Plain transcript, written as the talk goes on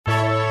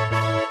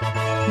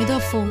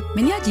Midofo,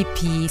 many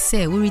GP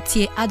say we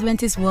retie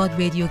Adventist World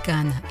Radio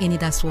Ghana. Any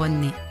that's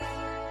one ne.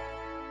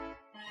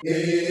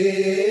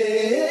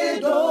 AWR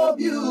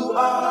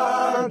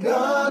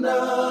Ghana.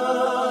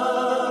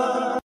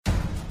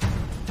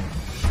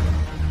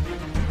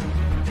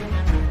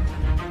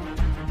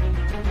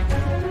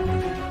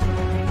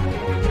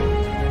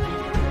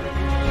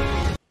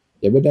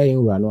 Yebeda yen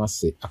wura no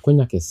ase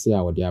akwanya kese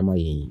a wode ama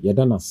yen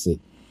yeda na se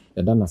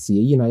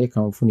yi na ye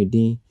kanfo ne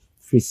din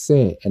free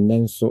say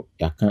enen so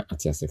yaka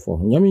atiasefo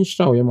ho nyame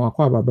nhira wo ye ma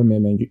akwa baba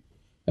memenju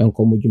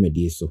enkomo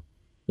dwumadi so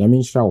nyame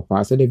nhira wo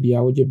pa se da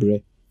bia wo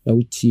gebre na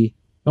wutie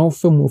na wo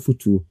fam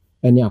ofutu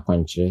ene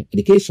akwankyere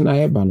education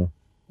ayeba no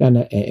ya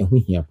na ehu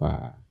hia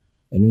pa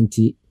enu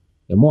nti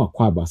e mo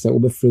akwa aba se wo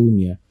befre wo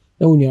nua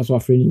na wo nua so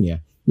afre ni nua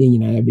ne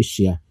nyina ya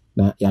behia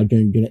na ya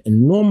dwendwene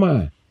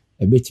enoma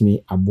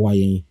ebetimi aboa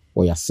yen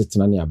o ya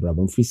setena ne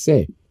abrabɔ free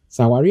say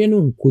saware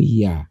no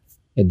nkoyi a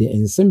de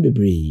ensem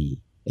bebre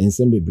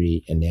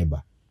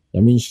eneba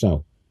yamin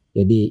shaw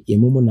yede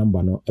yemumu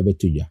number no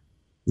ebetudwa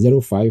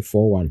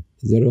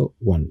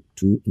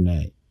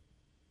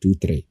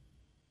 0541012923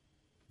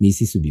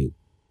 misi subio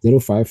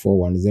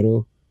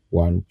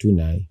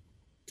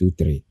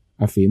 0541012923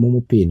 afi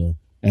yemumu pay no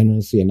eno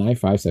nso ye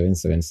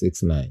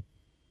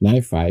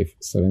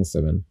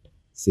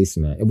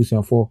 957769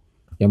 ebusuafo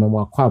yamamu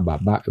akwaba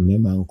ba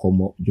Mmerima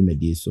Nkɔmmɔ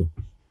dwumadi so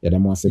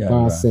yadamo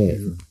asepa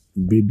se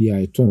bribia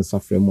eton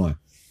safremu a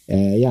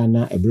ya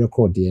na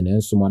ebrecord ye na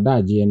enso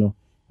madaje no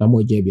na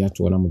moje bia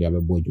to na mo de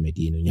abebo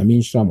dwumadi no nyame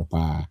nhira mo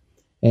pa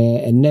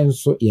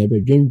enenso ye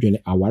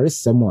bedwendwene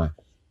awaresem a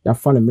ya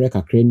fa no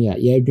mreka krani a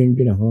ye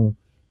dwendwene ho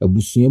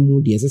abusua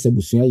mu de sese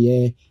abusua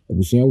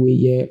we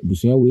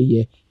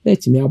ye na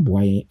etimi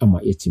aboa yen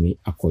ama etimi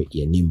akɔ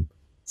yanim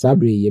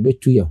sabre ye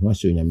betu ye ho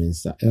aso nyame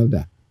nsa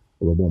elder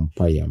obebo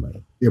mpaye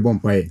amare ye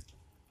bompaye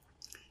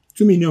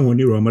tumi ni ho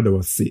ni Roma da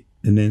wase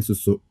enenso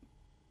so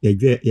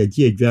yagye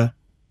adwa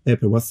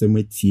epe wasem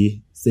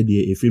atie se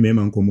de efri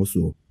Mmerima Nkɔmmɔ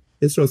so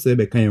esro se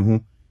be kan ho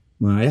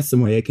ma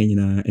yasem a ye kan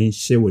nyina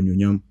enhye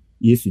wonyonyam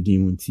Yesu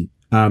din mu nti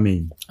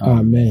amen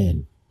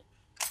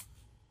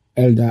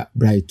elder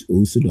bright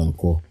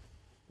osudonko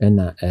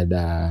ena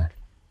elder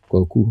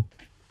koku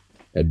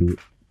edu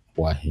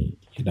wahin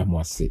eda mo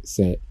ase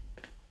se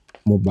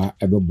moba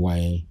ebeboa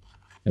yen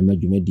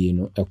emadwumadi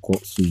no ekɔ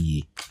so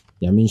yie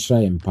nyame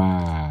nhira yen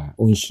pa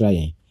o nhira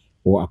yen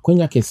o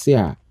akwanya kese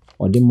a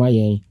ode ma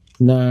yen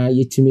na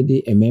yetimi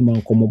de Mmerima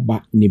Nkɔmmɔ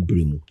ba ne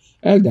bremu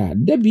elder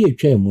da bi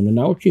etwa mu no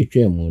na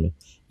otwa mu no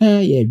na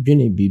ye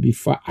dwene bibi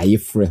fa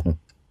ayefre ho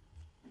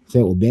se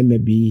obema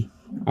bi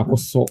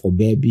akoso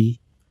obabi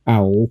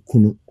a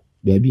okunu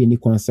ba bi ni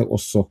kwanse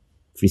oso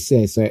free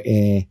se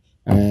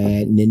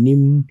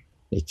nanim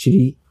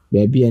echiri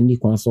ba bi ani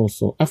kwanse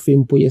oso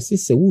afempo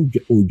yesese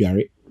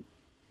wudware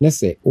na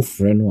se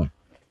ofre no a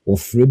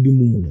ofre bi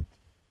mu no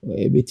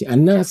ebeti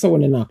anasa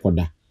wona na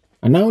akoda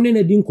ana wona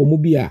na di nkomo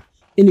bi a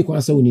eni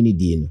kwanse woni ni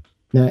di no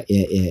na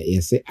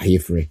yese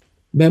ayefre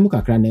ba mu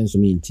kakra na nso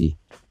minti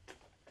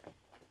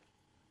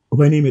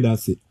obani me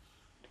dase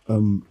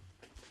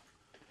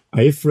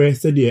ayefre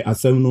se de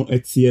asem no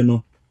etie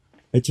no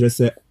ekire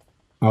se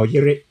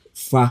awyere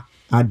fa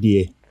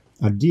ade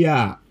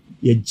a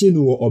ye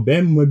ginu wo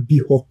obemma bi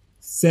ho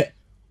se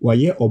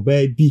waye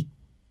oba bi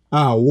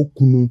a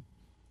wokunu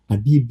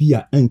ade bi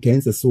a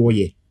enkense so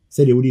woye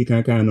se de wodi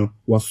kan no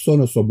waso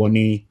no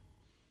sobone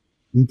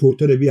mpo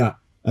to de bi a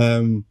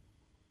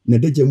na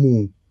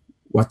dejemu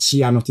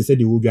wachia no te se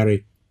de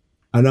wodware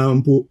ana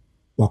mpo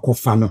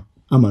wakofa no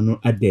ama no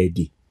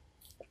adadi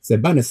se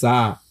bane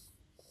saa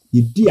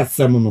yidi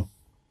asem no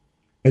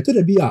eto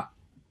de bi a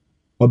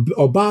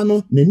oba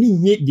no nani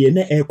nye de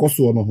na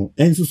ekoso no ho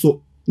enso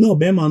so na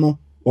obema no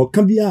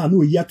oka bia na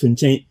oyi ato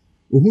nchen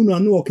ohunu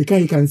anu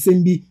okeka kan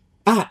sembi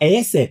a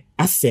eyese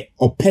ase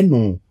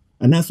openo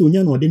anase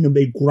onya na ode no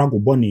be gura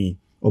gobone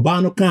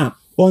oba no ka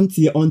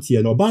ontie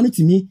no oba no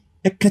timi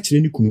eka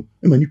kire ni kunu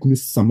ema ni kunu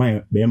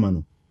samaya be ma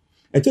no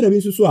eto de bi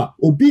nso so a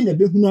obi na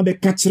be hunu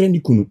abeka kire ni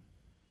kunu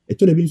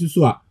eto de bi nso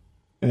so a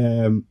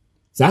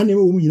saa na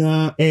wo mu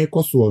nyina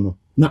ekoso no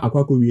na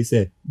akwakọ wie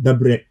se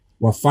dabre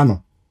wafa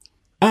no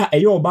a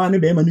eyo oba ne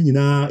be ma no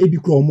nyina ebi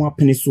kro omo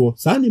apene so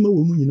saa na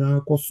wo mu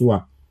nyina koso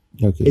a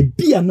okay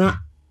ebia na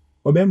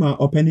obema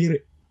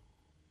openire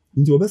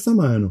nti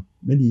obesama no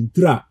na di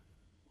ntra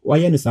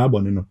waye ne saa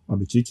bone no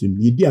abechichim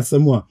yedi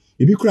asem a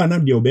ebi kura na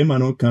de obema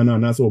no kan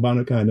na so oba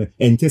no kan na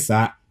ente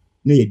saa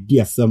na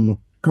yedi asem no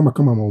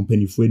kama ma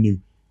ompanifu anim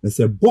na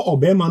se bo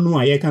obema no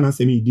aye kan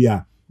asem yedi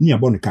a ni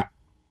abo ne ka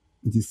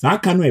nti saa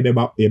ka no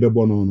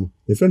ebebo no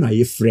efre na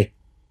ye frɛ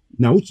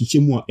na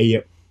wuchichemu a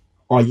eye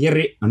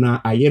oyere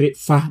ana ayere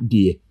fa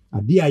de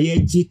ade aye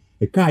gi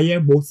eka aye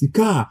bo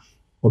sika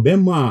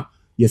obema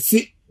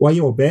yesi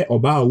waye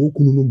oba a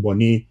wokunu no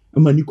bone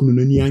ama ni kunu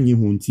no ni anye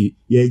ho nti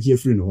ye agi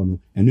afiri no no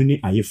eno ni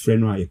aye frɛ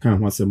no a ye kan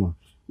ho asɛm a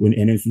won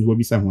enen so wo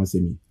bisa ho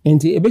asɛm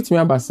enti ebetimi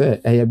aba se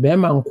eye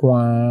bema nko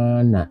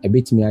na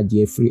ebetimi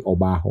agi afiri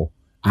oba ho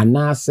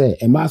ana se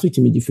ema so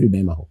timi gi free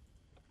bema ho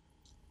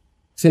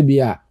se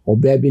bia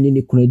oba bi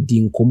ni kunu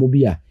di nkomo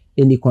bi a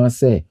eni kwan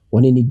se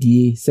wɔne ne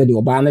die sɛdeɛ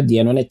ɔbaa no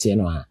deɛ no ne te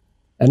no a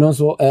ɛno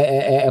nso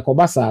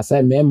ɛkɔba saa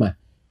sɛ mmarima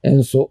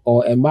nso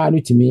mmaa no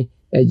tumi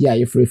agye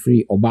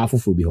ayefrɛfiri ɔbaa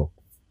foforɔ bi hɔ.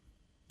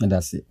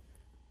 Ndase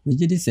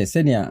megye di sɛ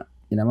sɛnea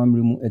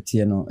inamamre mu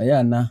etie no ɛyɛ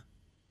ana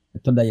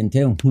ɛtɔda yɛntɛ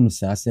nhunu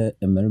saa sɛ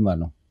mmarima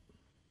no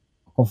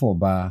ɔkɔfa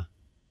ɔbaa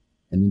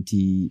ɛno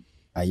nti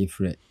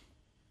ayefrɛ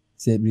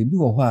sɛ biribi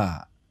wɔ hɔ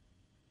a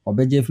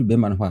ɔbɛgye afiri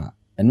bɛrima no hɔ a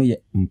ɛno yɛ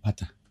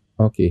mpata.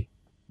 Okay.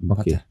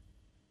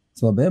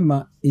 So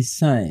ɔbɛrima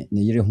ɛsan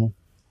ne yere ho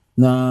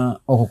na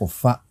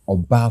ɔkɔkɔfa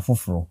ɔbaa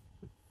foforɔ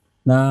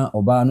na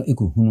ɔbaa no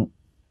ɛkɔhunu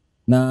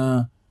na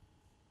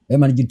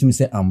bɛrima no gye tum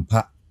sɛ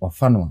ampa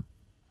ɔfa no a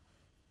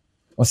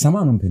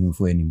ɔsama no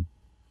mpanimfoɔ anim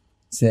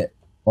sɛ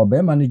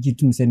ɔbɛrima no gye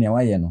tum sɛ nea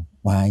wayɛ no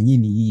wanyɛ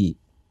ne yie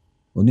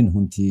ɔne ne ho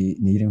nti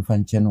ne yere mfa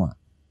nkyɛ no a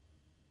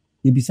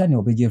ebisa nea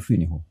ɔbɛgye afiri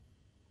ne hɔ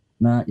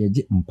na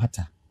yɛgye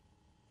mpata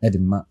ɛde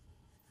ma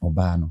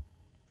ɔbaa no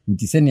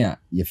nti sɛnea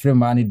yɛfrɛ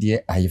mmaa no deɛ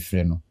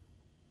ayefrɛ no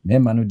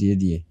bɛrima no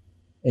deɛ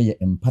ɛyɛ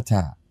mpata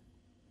a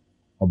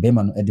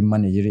ɔbɛrima no ɛde ma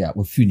ne yere a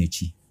wɔfiri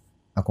n'akyi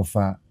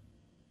akɔfa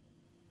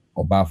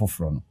ɔbaa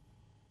foforɔ no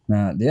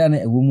na deɛ na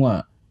ɛwɔ mu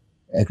a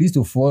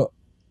kristofoɔ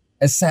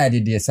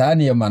ɛside deɛ saa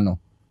nneɛma no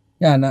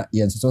yɛ na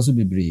yɛn nsosɔ so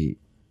bebree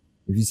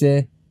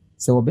ɛfiri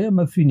sɛ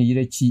ɔbɛrima firi ne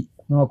yere akyi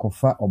na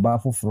ɔkɔfa ɔbaa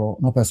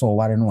foforɔ na ɔpɛ sɛ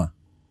ɔware no a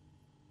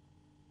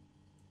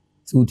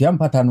sɛ otua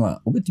mpata no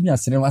a obɛtumi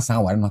asere no asan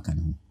aware no aka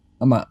ne ho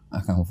ama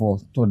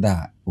akanfoɔ to da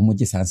a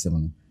ɔmogye saa nsɛm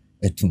no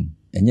atum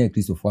ɛnyɛ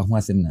kristofoɔ ho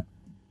asɛm na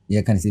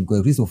yɛka ne sɛ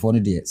because kristofoɔ no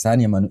deɛ saa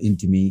nneɛma no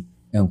ntumi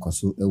nkɔ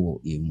so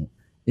wɔ yɛn mu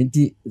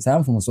nti saa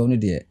mfomsoɔ no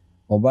deɛ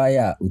ɔbaa yɛ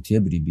a otua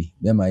biribi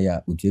bɛrima yɛ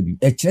a otua biribi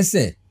ɛkyerɛ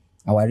sɛ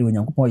aware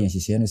onyankopɔn yɛ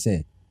nhyehyɛeɛ no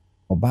sɛ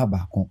ɔbaa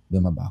baako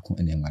bɛrima baako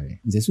ɛna ɛware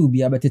nsɛ sɛ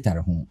obiara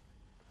bɛtetare ho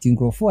nti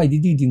nkurɔfoɔ a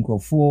ɛdidi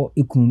nkurɔfoɔ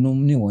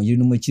ekununom ne wɔn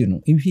yerenom akyi no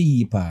nhwɛ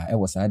yie paa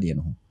ɛwɔ saa deɛ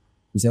no ho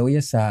sɛ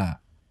woyɛ saa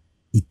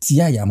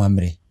itia yɛ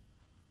amammerɛ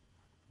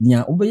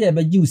nea wobɛyɛ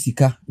ɛbɛgye wo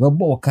sika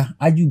wɛbɔ ɔka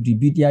agye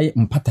biribi de ayɛ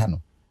mpata no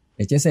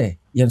ɛkyɛ sɛ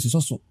yɛn nsosɔ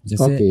so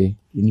sɛ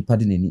nipa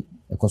de n'ani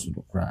ɛkɔ so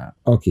do koraa.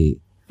 Okay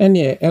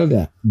ɛneɛ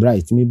Elder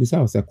Bright mebusa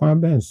wo sɛ kwan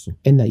bɛn so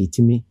ɛna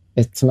yɛtumi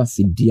ɛtena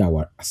se di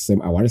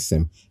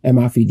awaresɛm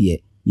ɛma afei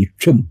deɛ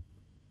yɛtwam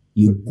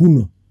yɛgu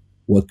no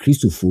wɔ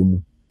kristofoɔ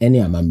mu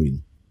ɛne amammerɛ mu.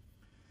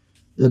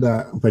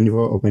 Yɛda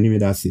ɔpanimɛ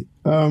da ase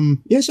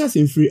yɛhyɛ ase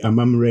mfiri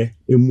amammerɛ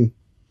mu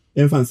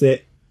ɛmfa sɛ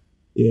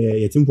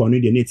yɛtempo no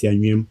deɛ ne ɛte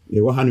anwuam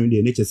yɛwɔ ha no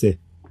deɛ ne kyɛ sɛ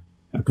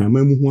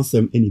akraman mu ho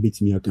asɛm ɛne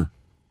ɛbɛtumi aka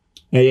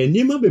ɛyɛ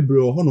nneɛma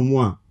bebree wɔ hɔnom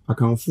a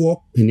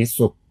akamfoɔ pene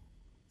so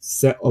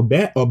sɛ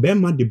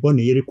ɔbɛrima de bɔ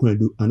ne yere kwan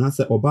adu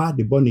anaasɛ ɔbaa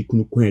de bɔ ne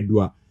kunu kwan adu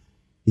a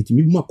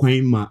ɛtumi mu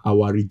kwan ma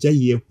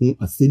awaregyaeɛ ho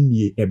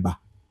asɛnnie ɛba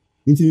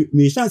nti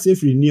mehyɛ ase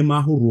firi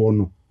nneɛma ahoroɔ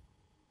no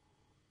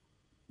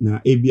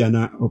na ebia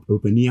na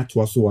ɔpani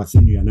atoa so wɔ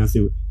asɛnnue anaasɛ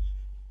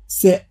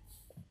sɛ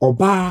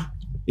ɔbaa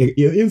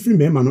yɛmfiri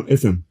mmarima no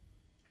fam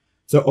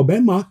sɛ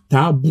ɔbɛrima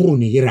taa boro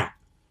ne yere a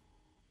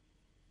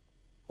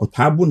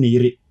ɔtaa bo ne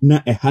yere na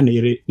ɛha ne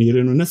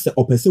yere no na sɛ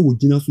ɔpɛ sɛ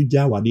wɔgyina so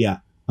gya awade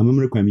a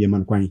amammerɛ kwan yɛma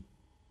no kwan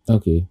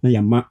na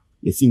yɛma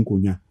yɛsi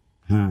nkonnwa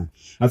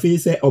afei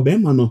sɛ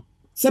ɔbɛrima no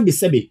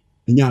sɛbesɛbe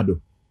ɛnyɛ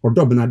ado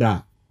ɔdɔ bena da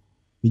a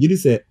megye di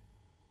sɛ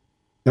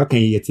ɛka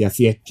yɛte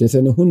aseɛ kyerɛ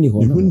sɛ ne ho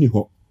nni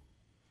hɔ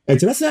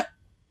ɛkyerɛ sɛ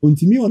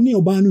ɔntumi ɔne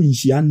ɔbaa no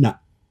nhyia nna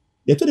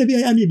yɛtɔ da bi a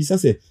yɛ ne ebisa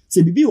sɛ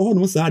biribi wɔ hɔ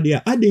nom saa deɛ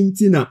a adɛn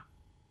nti na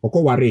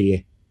ɔkɔwareyɛ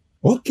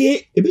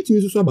ebɛtumi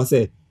nso so aba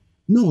sɛ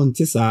na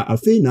ɔnte saa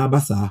afei na aba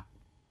saa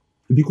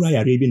ebi kura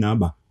yare bi na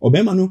aba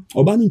ɔbaa no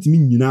ntumi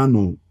nyinaa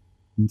no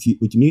nti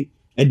otumi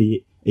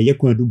ɛde ɛyɛ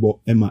kwan adubɔ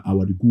ɛma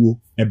awareguo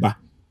ɛba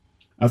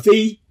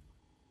afei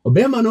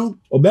ɔbɛrima no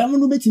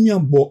bɛtumi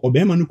abɔ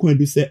ɔbɛrima no kwan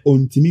adu sɛ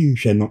ɔntumi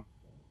nhwɛ no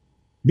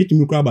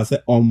bitumi kura aba sɛ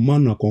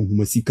ɔmma no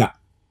akɔnhoma sika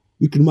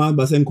bitumi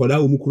aba sɛ nkɔdaa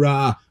wɔ mu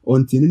kura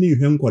ɔntini ne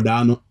nhwɛ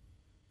nkɔdaa no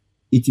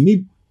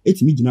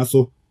etumi gyina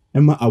so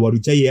ɛma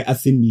awaregyaeɛ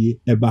asɛnnie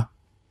ɛba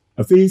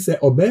afei sɛ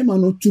ɔbɛrima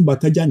no tu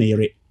batagya ne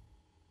yere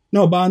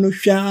na ɔbaa no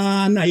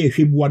hwɛ na yɛ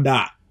hwɛ buada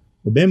a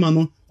ɔbɛrima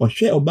no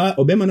ɔhwɛ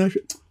ɔbɛrima no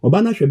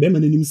ɔbaa no hwɛ bɛrima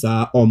no anim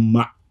saa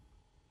ɔmma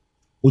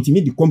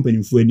otumi di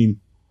kɔmpanimfoɔ anim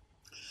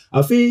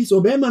afei sɛ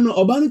ɔbɛrima no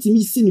ɔbaa no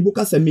tumi si ne bo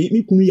kasa me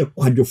kunu yɛ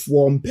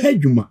kwadwofoɔ mpɛ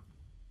adwuma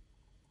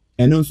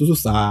ɛno nso so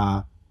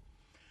saa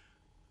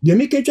deɛ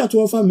meka twa to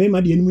ɔfa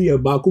mmarima deɛ no mu yɛ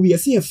baako bi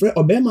yɛsɛ yɛfrɛ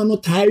ɔbɛrima no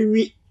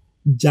taare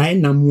gyae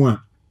nam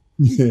a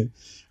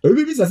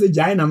obi bi sɛ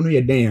gyae nam no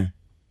yɛ dɛn a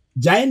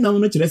gyae nam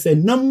no kyerɛ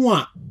sɛ nam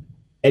a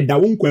ɛda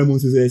wo nkwan mu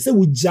nso sɛ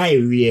wogyae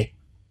weɛ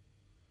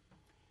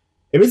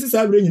ebesi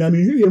saa bere nyina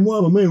mehwehwɛ mu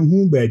a mama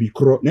ehu baabi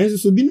korɔ nanso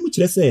so binom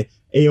kyerɛ sɛ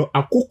ɛyɛ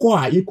akokɔ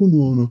a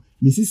yɛkunu no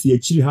ne sisi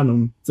akyiri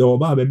hanom sɛ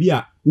ɔbaa baabi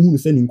a wohunu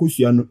sɛ ne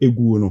nkosua no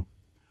eguo no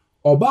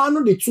ɔbaa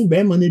no de to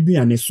bɛrima no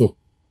aduane so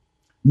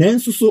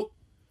nanso so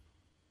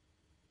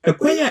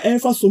ɛkwan a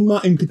ɛfa so ma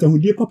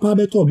nkitahudie papa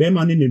bɛtɔ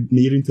bɛrima no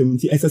ne yere ntam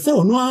nti ɛsɛ sɛ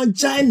ɔno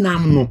agyae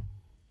nam no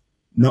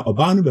na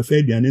ɔbaa no bɛfa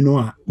aduane no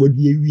a wɔde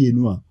awie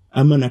no a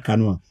ama naka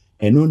no a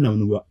ɛno nam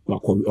no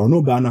wakɔwe ɔno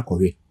ɔbaa no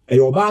akɔwe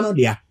ɛyɛ ɔbaa no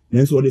dea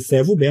nanso de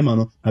serve bema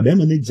no na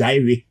bema no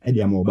jaiwe e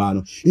de amoba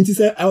no nti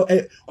se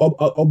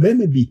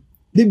obema bi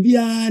de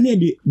bia na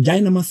de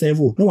jai na ma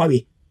serve no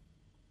wawe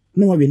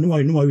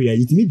ya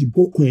yitimi di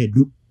bokun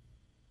edu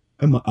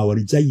ama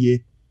awari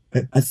jaye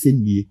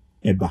asenie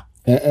eba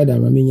da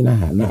ma me nyina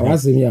ha na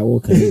wasemi a wo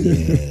kan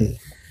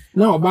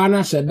na oba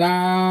na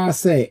hyeda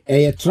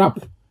say trap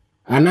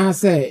ana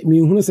say mi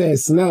hunu say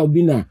smell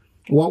bi na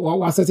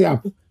wa set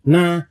up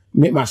na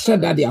me ma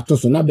hyeda de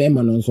atoso na be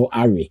ma no nso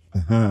awe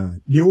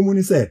de wo mu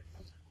ni say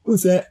o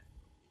say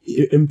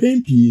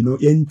empempi no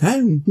yen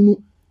time hunu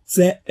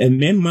say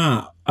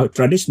emema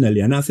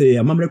traditionally ana say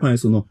amamre kwan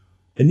so no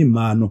eni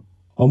ma no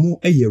omo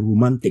eye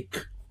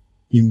romantic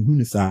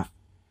hunu sa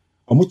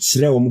omo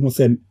kire omo ho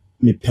say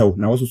me pew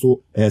na waso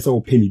so say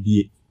o pe me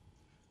bie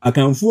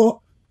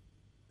akanfo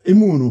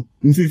emu no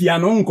mfifia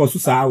no nkoso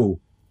saa o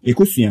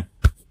ekosua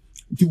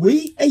di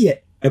wei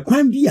eye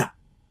ekwan bia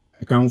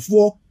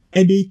akanfo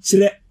de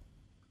kire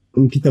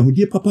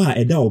nkitahudie papa a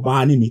eda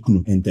oba ne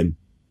nikunu entem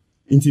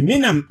nti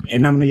menam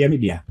enam no yemi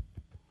dia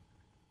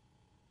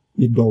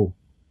ni do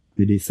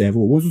we dey serve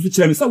wo so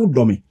kire me sa wo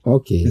do me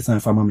okay the san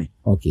fama me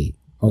okay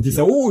this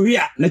wo wi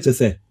a na che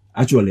say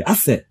actually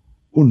ase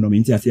wo no me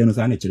nti ase no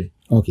sa na kire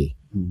okay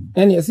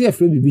and yes here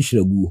free bibi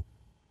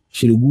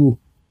shiraguo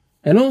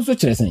eno nso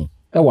kire san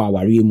e wa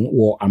aware mu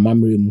wo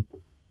amamre mu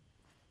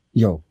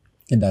yo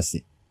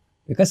edase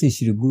e ka se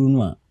shiriguru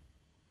no a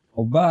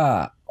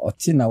oba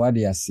oti na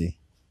wade ase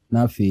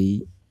na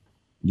afei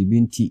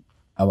libinti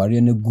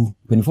aware na gu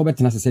penifo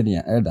betena se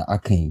de elder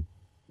akan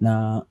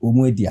na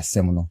omu adi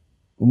asem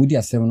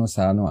no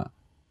saa no a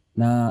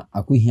na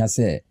akohia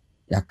se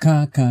ya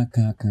kan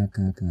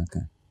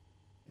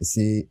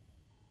se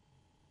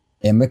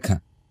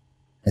emeka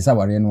esa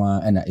aware no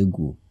a na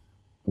egu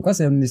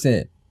because em ni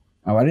se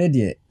aware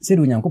de se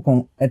de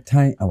onyankopon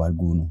etan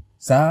awaregu no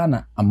saa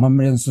na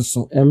amamre nso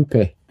so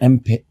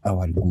empe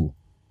awaregu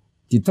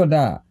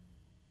titoda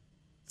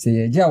se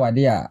ye ja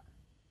wade a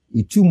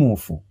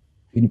itumofo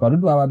enipa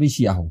dodo aba be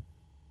hia ho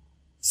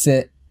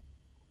se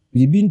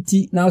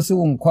bibinti na so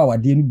won kwa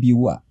wade no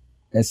biwu a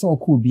ese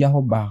okọ obi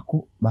aho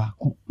baako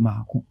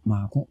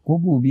ko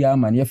bu obi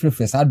ama ne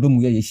frefre saa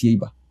domu ye hia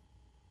iba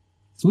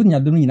so nya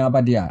domu nyina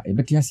abade a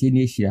ebeti ase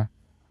ne hia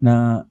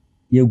na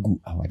yegu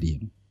awade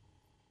no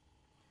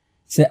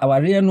se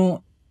aware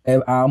no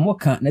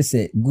amoka na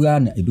se gua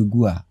na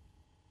ebegu a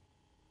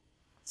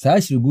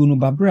saa shirigu no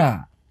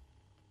babra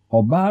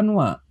oba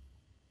no a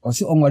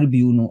ose onware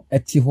biu no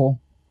eti ho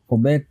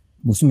obe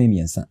bosume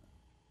miensa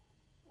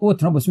o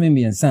tro bosume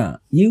miensa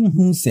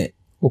yenhu se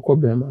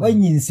okobema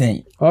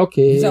wanyinsen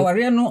okay se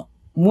aware no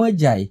mo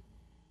ajai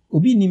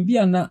obi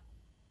nimbia na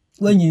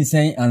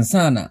wanyinsen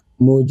ansana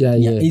mo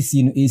ajai ya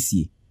esi no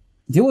esi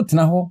je wo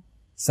tena ho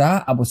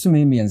saa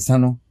abosume miensa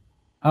no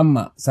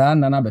ama saa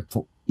nana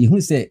beto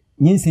ihu se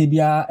nyinsen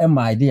bia e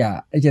ma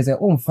idea e je se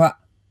omfa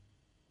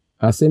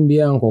asem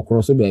bia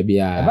nkokoro so ba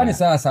bia eba ne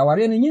saa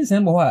aware no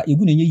nyinsen bo ho a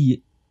egu na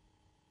nyeyie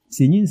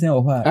se nyinsen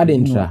wo ho a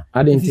adentra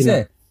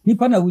se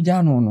nipa na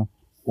wuja no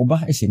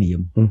oba ehye ne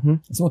yam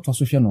se oto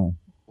so hwe no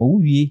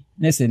owuwie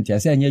na sentia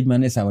se anya adwuma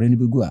na se aware no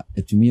begu a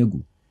atumi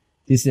egu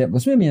ti se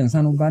boso me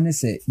yansa no ba ne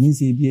se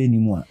nyinsen bia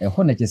animu a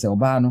eho na kyese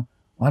oba no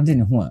wade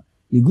ne ho a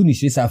egu ni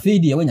hire sa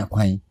afeedi e wanya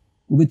kwan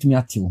ubetumi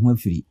ate wo ho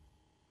afiri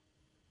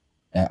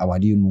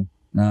awade mu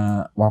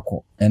na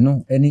wako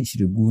eno eni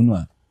shiregu no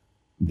a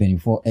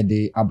benifo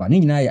ede aba ne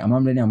nyina ya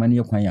amamre ne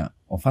amane kwan a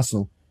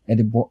ofaso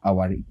ede bo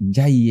aware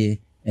jaye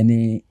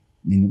ene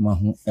ninima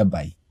ho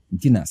ebai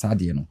ntina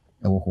saade no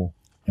ewo ho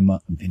ema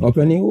benifo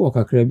opani wo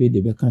kakra bi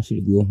de be kan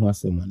shiregu ho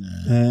asema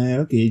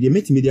na okay de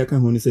metimi dia ka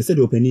ho ne se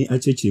de opani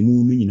acheche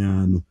mu no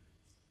nyina no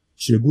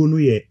shiregu no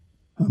ye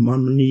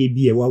amane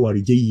bi e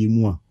waware jaye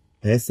mu a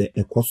ese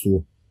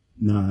ekoso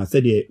na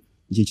se de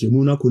jeche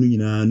mu na ko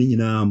no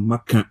nyina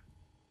maka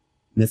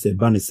na se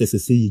ba ne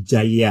se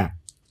yijaye a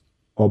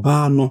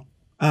oba no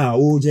a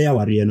o je ya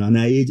ware no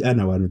na age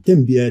ana wano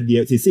tembia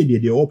de se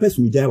de o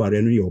pesu je ya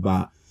ware no ye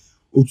oba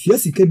otua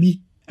sika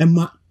bi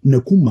ema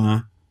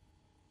nakuma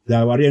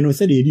da ware no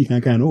se de di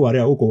kan no ware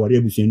a o ko ware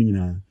abusuan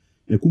nyina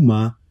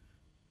nakuma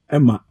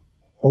ema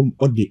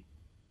ode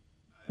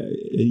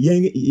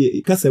yen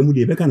kasa mu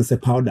de be kan se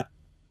powder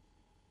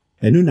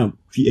enu na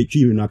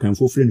twi no kan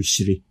fo frɛ no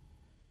hire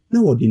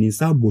na wode ni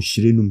sa bo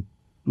hire num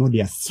no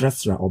de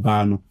asrasra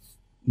oba no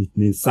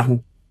ni sa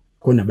ho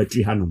ko na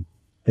battery hanom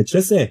e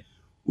kyerɛ sɛ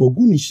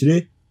ogu ni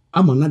hire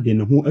ama na de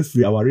ne ho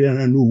afiri aware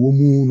na wo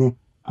mu no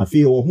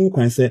afi wo ho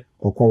kwan sɛ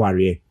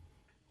okɔware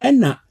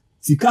ɛna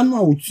sika no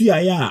a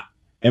otua ya a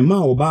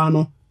ɛma oba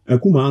no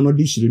akuma no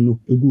de hire no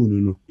egu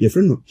no ye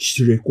frɛ no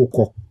hire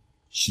kokɔ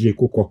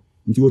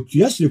nti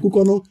otua hire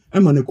kokɔ no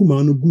ama na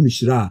akuma no gu ni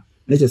hire a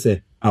na kyerɛ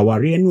sɛ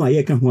aware no a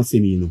ye ka ho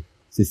asemi no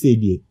se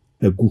die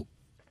agu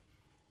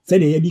sɛ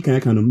de ye di kan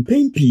no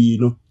mpempi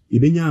no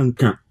ebenya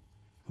nka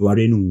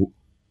aware no wo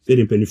sɛ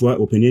de penifo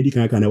opani di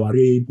kan na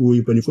aware bo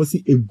penifo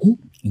si egu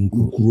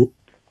nkuro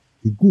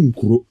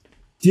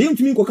tie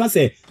ntumi nkoka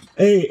sɛ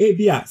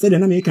bia sɛ de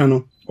na me ka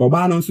no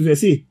oba no nso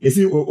sɛ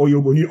esi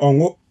oyoboni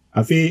onwo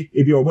afi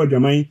ebi obo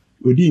dwaman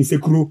odi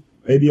nsekuro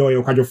ebi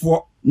oyo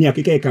kwadwofo ni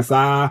akeka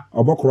kasa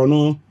obokro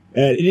no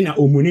ni na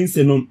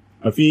omuninse no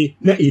afi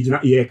na ejina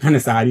ye kana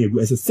saa na egu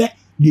ese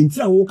de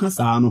ntira wo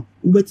kasa no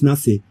ubetina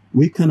se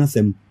we kana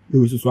sem e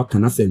we so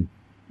kana sem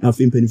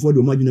afi mpanifo de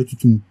o magina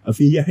tutum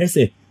afi ye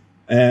hese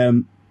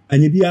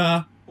anya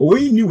bia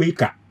we ni we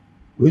ka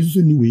we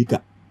so ni we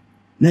ka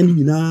na ni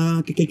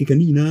nyina keka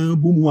ni nyina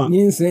bomu a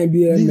nyinsa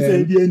bia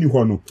ni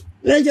ho no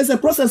e je se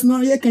process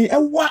no ye kan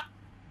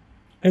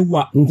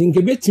ewa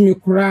ntinke betimi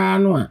kura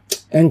no a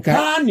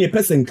enka ne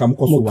person kam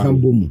koso wa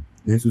bomu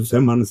nso se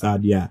man sa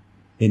de a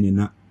ene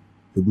na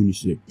ebu ni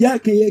hire ya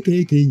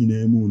kan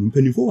nyina mu no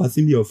mpanifo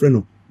wasem bi ofre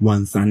no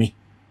wansane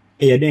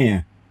ye den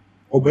ya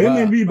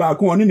obayema bi ba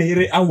ko ne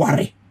yere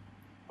aware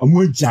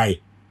amu ajai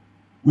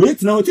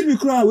wetina otimi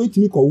kura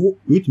wetimi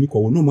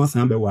kowo no mo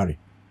san be ware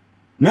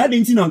na de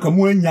nti na nka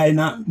mo anyai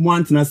na mo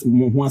antena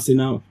mo ho ase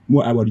na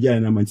mo awadja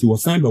na manti wo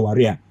san be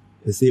ware a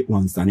ese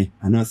wansane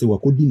ana se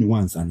wakodi ni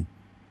wansane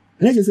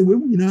na je se we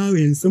mu nyina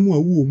we nsem a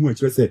wo mu a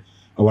kire se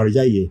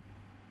awarja ye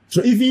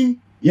so even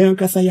yan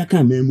kasa ya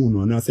kan memu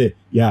no na se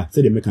ya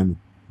se de meka no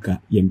ka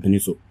ye mpene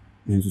so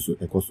nso so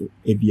ekoso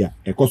ebia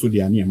ekoso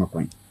de ani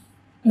amakwan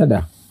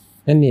ada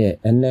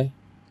ene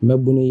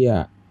mabunu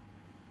ya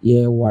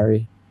ye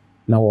ware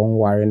na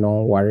won ware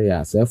no ware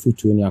a se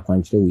futuo ni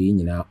akwankyere we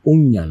nyina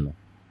onya no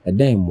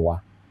edan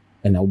moa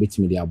na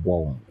wobetimi de aboa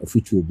won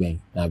afutuo ben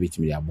na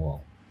wobetimi de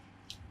aboa won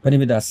pani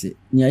me dase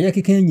nya ye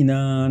keka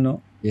nyina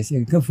no ye se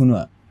keka funu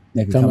a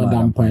na keka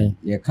dampan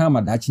ye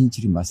kama da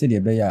chinchiri ma se de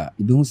be ya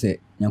ibi hu se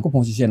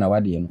Nyankopɔn hyehyɛ na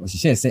wade no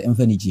hyehyɛ se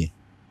emfa ni gie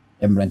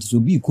embrante so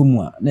bi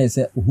komu a na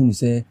se ohunu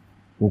se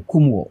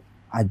okum wo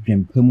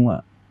adwempam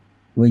a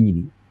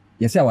wanyini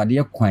ye se awade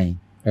ye kwan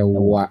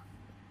ewa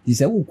di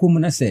se wo komu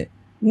na se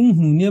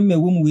nhunu ne ma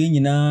wo mu we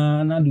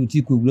nyina na do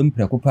ti ko wuram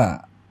prako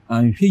pa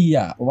anhwe yi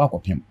a wo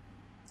akɔpem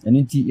eno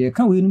nti ye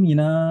ka we num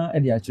nyina e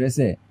de a kyerɛ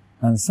se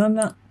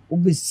ansana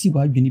obesi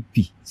wadwene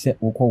pi se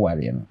wo kɔ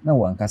ware no na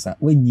wankasa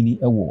wanyini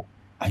ewo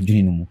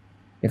adwene no mu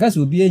yaka se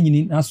obi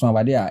anyini aso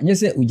abade a nye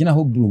se ogina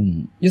ho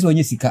brum nye se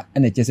onye sika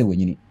na eche se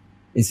wanyini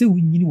ese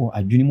wanyini wo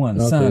adwene mu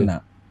ansa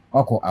na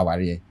akɔ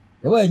aware ye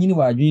wa anyini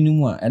wo adwene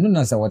mu a eno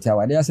na se wote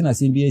awade ase na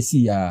se bi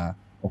asi ya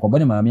okɔbɔ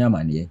ne maame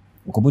amane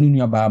okɔbɔ ne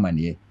nua ba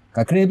amane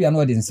kakra bia na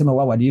ɔde nsɛm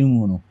wa awade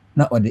mu no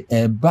na ɔde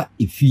eba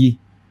efie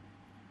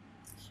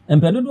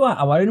empedodo a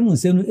aware no mu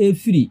nsɛm no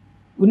efiri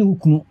woni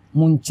wukunu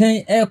mu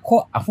nkyɛn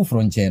ɛkɔ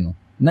afoforo nkyɛn no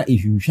na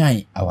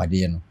ehwihwan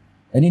awade no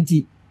ɛno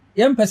nti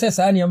yɛmpɛsɛ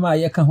saa nneɛma a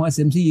yɛka ho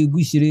asɛm sɛ yɛgu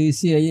hyire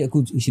sɛ yɛ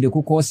hyire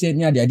kokɔ sɛ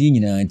ne ade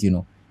nyinaa nti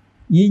no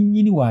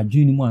yɛnyini wɔ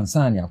adwene mu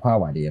ansa ne akɔ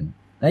awade no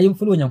na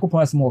yɛmfolo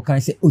Onyankopɔn asɛm a wɔkan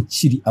sɛ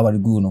ɔkyiri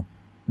awaregu no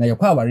na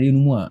yɛkɔ aware no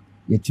mu a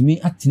yɛtumi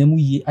atena mu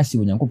yie ahyɛ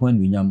Onyankopɔn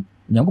anuonyam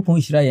Onyankopɔn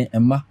hyira yɛn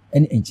ɛma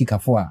ne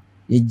nkyikafo a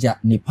yɛgya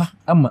nepa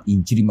ama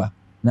nkyirima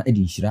na ɛde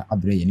nhyira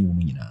abrɛ yɛn wɔ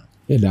mu nyinaa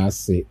yɛda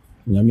ase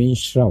nyame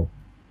nhyira wo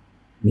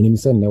menim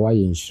sɛ nnɛ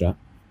wayɛ nhyira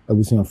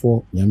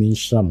abusuafoɔ nyame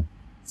nhyira mo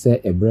sɛ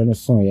ebre no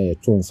son yɛ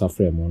to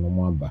nsafrɛ mu no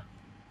mo aba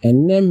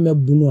enne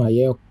mabunu a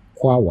yɛ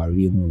kɔ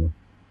aware mu no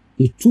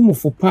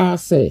etumfo pa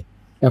sɛ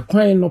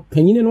ɛkwan no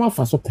panyine no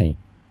afa so pɛn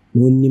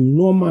no nim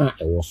no ma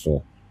ɛwɔ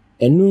so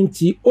ɛno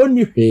nti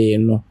oni hwee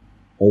no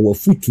ɔwɔ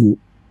futuo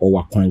ɔwɔ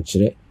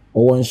akwankyerɛ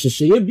ɔwɔ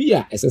nhyehyɛ bi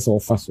a ɛsɛ sɛ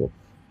ɔfa so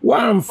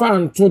wamfa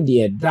nto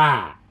de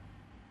da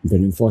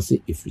mpanimfo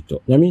sɛ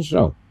efrito nyame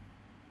nhyira wo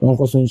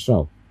wɔnkɔ so nhyira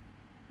wo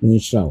no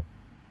nhyira wo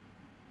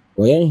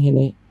ɔyɛ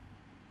nhene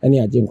ani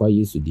agye nkwa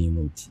Yesu din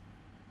mu nti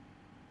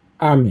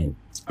amen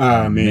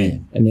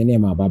ene ne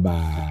ma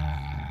baba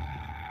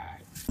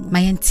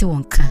Mayanti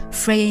wonka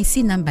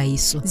freyensi number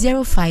iso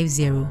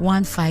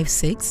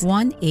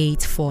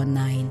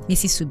 0501561849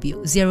 Mrs. Subio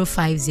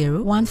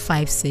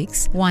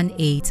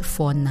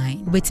 0501561849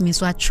 Wetimi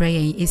so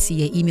atreyen esi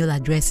ye email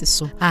address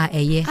so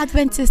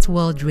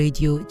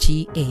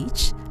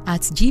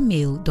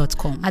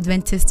adventistworldradiogh@gmail.com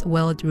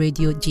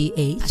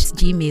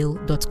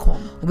adventistworldradiogh@gmail.com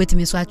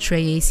Wetimi so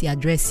atreyen esi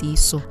address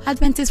so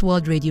Adventist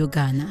World Radio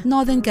Ghana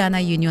Northern Ghana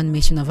Union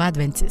Mission of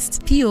Adventists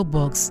PO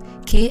Box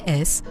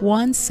KS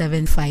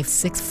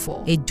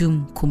 17564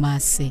 Edum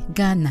Kumase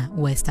Ghana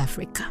West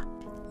Africa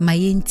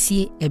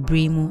Mayentie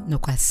Ebremu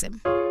Nokwasem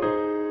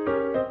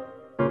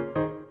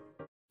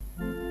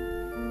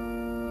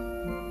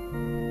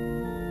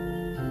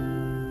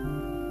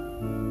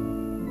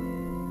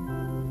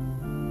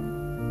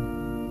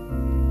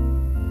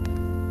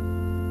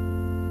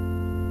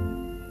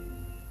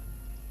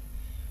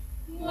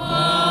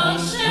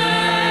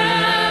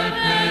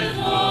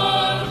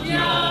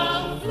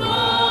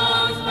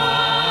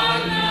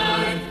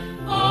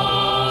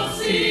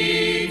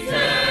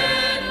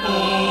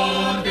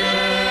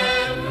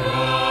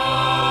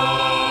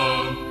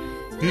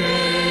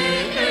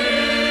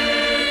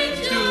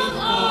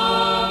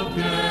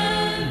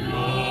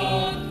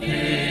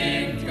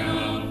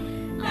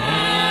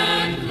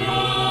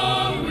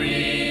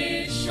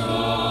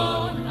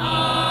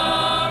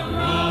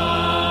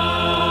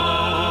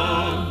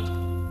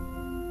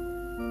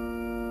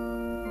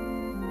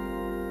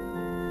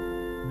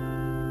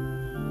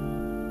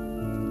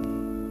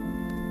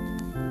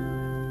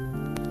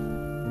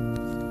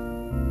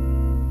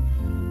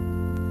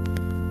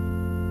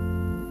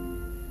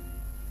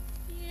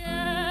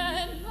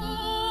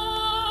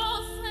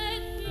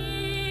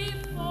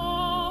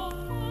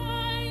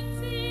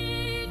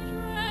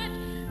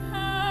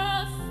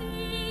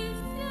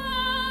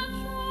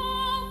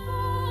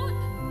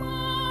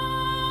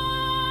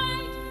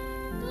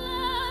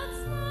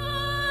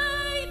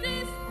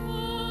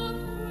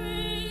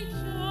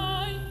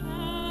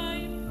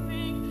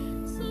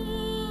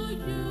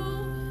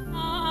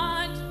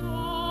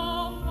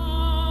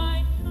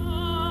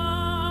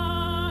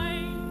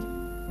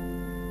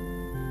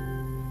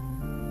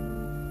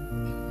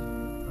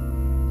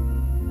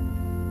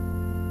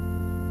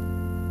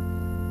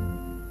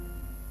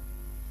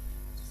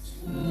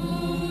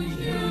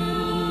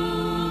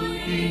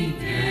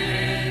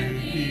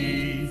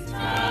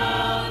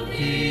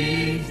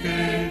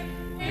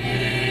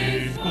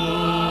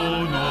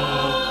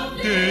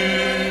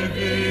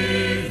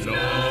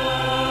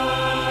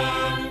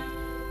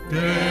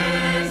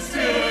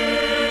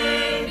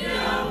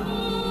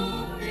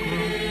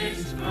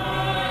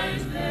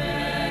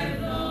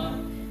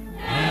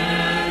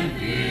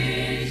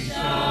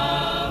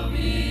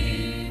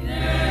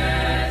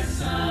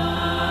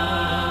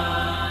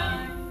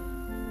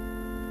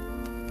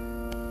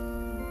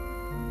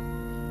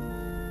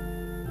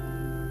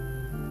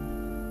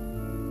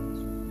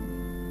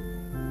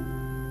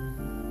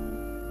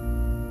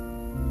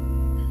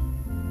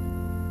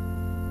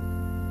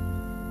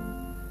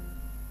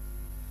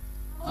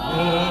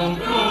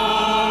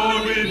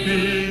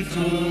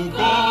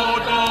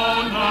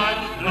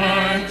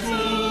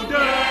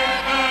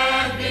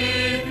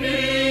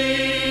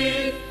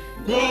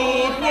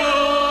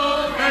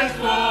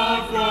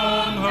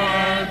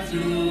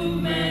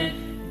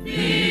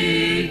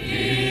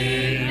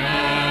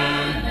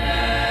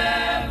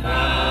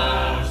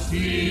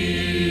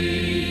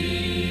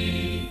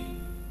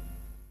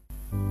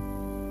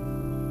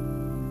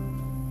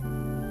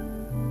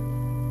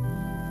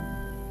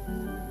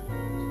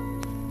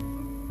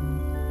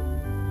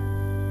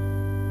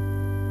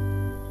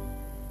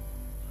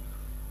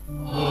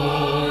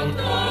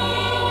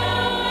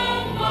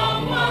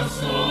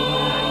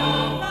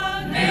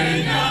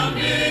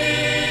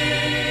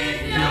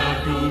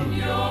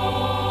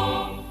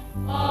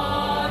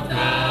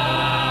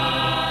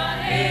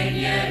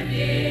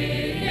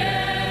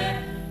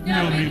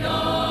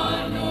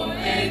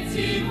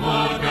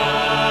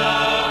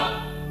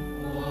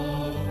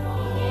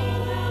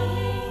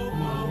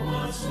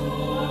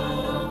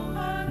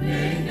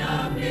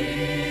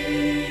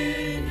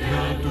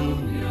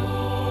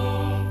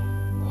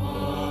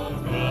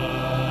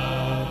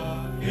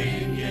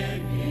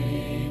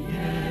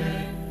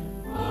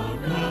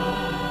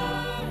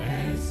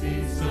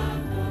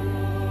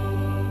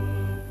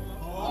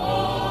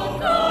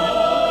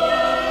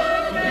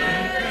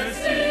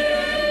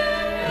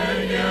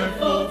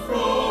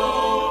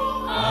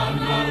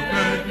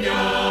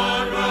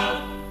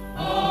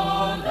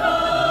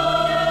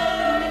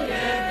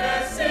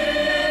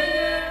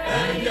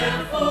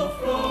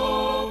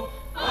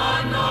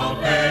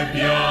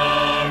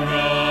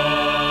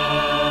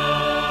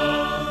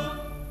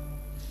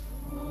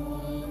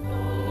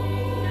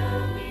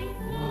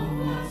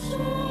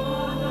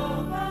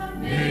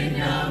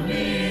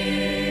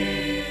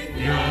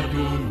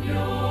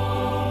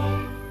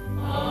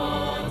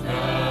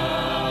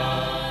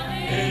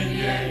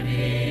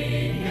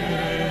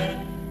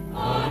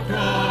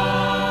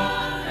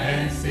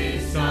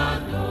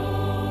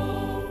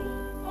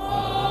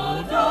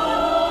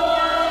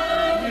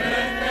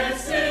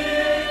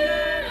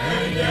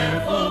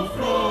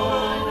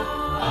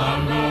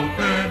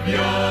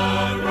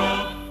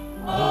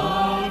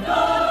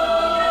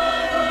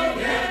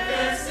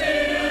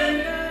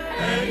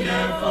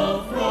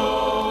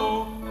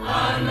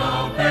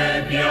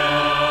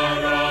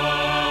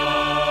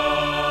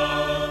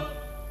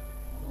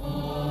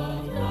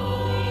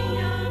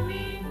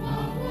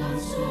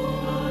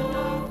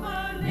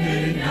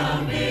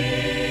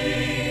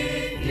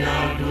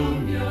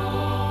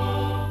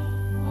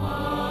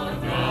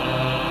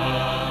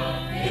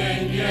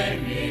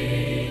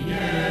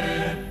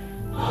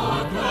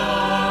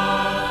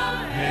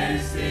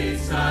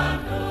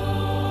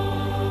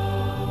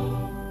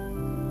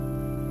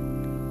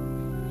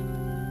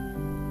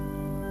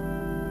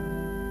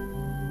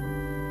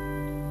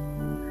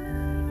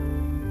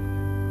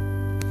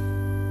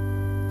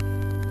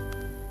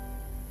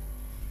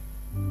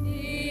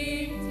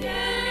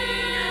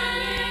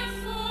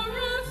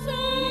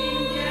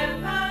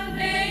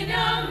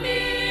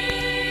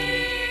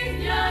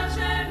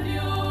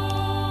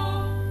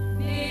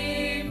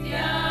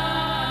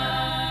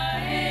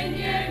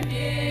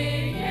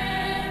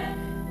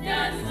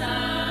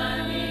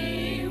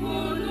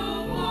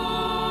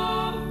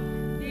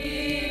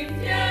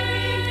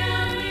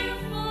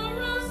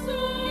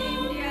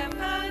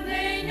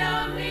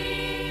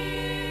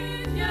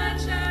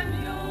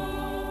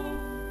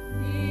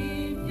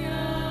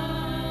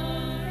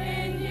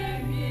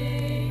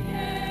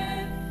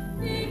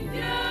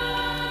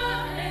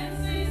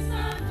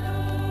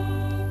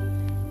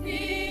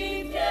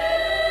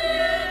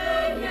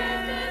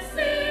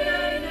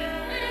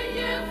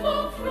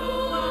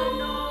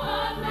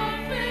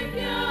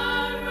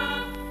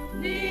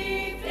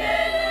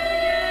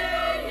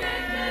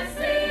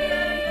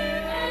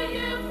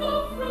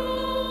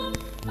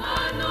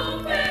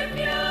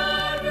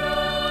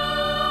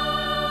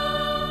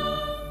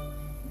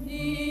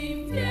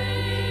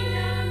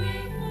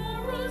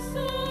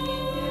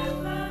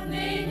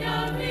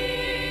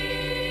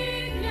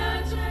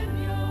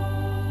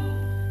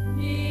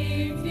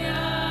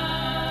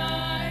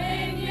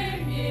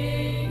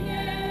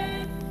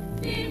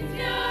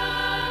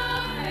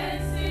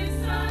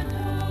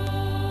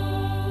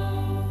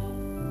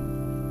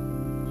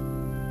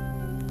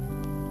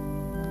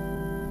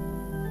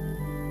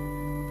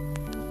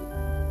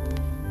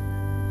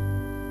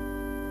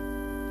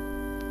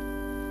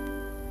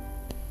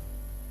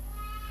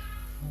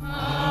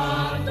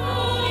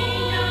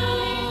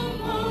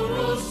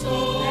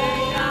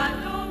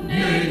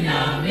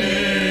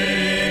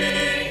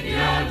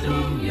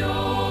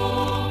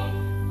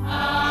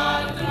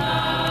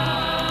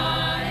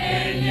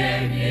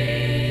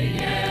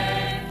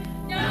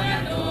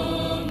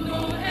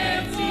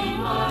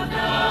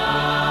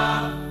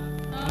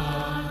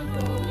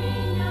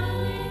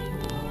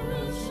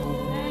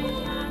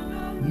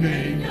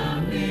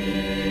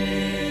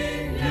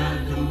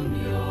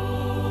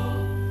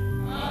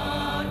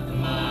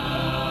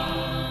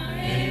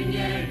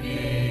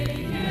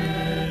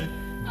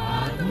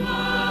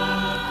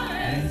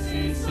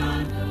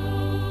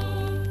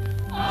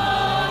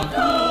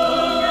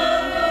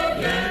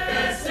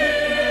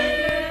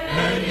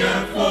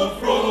Yeah.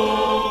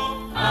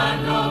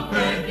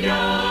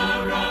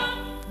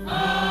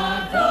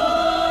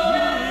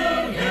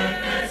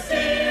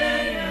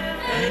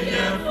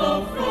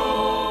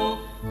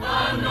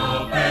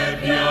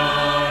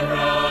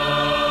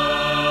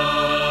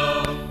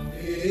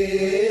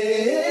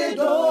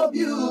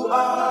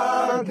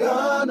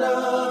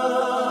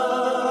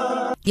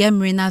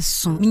 yɛmmere na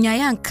so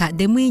minyayanka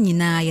demu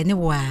nyinaa ye ne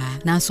wa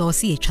nanso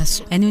ɔse yɛtwa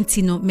so ɛno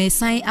nti no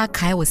mesan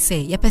akae wo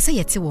sɛ yɛpɛ sɛ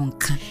yɛte wɔn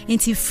ka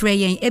nti frɛ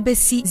yɛn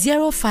ebesi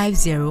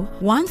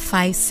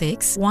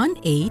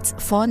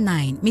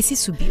 050-156-1849 mesi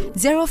subio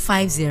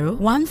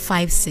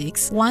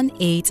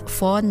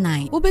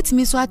 050-156-1849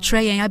 wobɛtumi so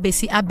atrɛ yɛn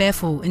abesi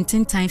abɛfo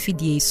ntintan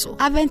fidie so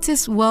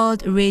Adventist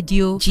World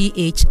Radio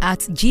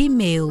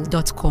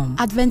GH@gmail.com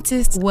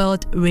Adventist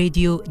World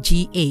Radio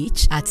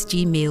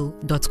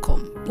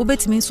GH@gmail.com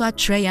wobɛtumi so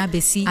atrɛ yɛn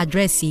abesi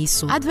address yi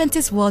so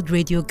Adventist World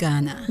Radio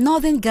Ghana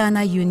Northern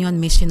Ghana Union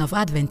Mission of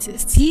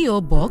Adventists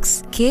PO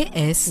Box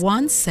KS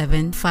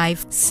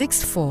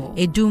 17564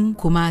 Edum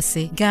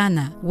Kumasi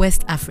Ghana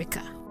West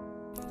Africa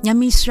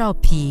Nyamishrao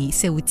P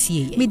se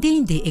wutie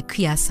medin de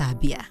Ekuya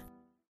Sabia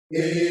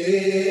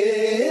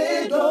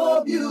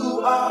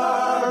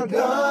AWR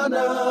Ghana.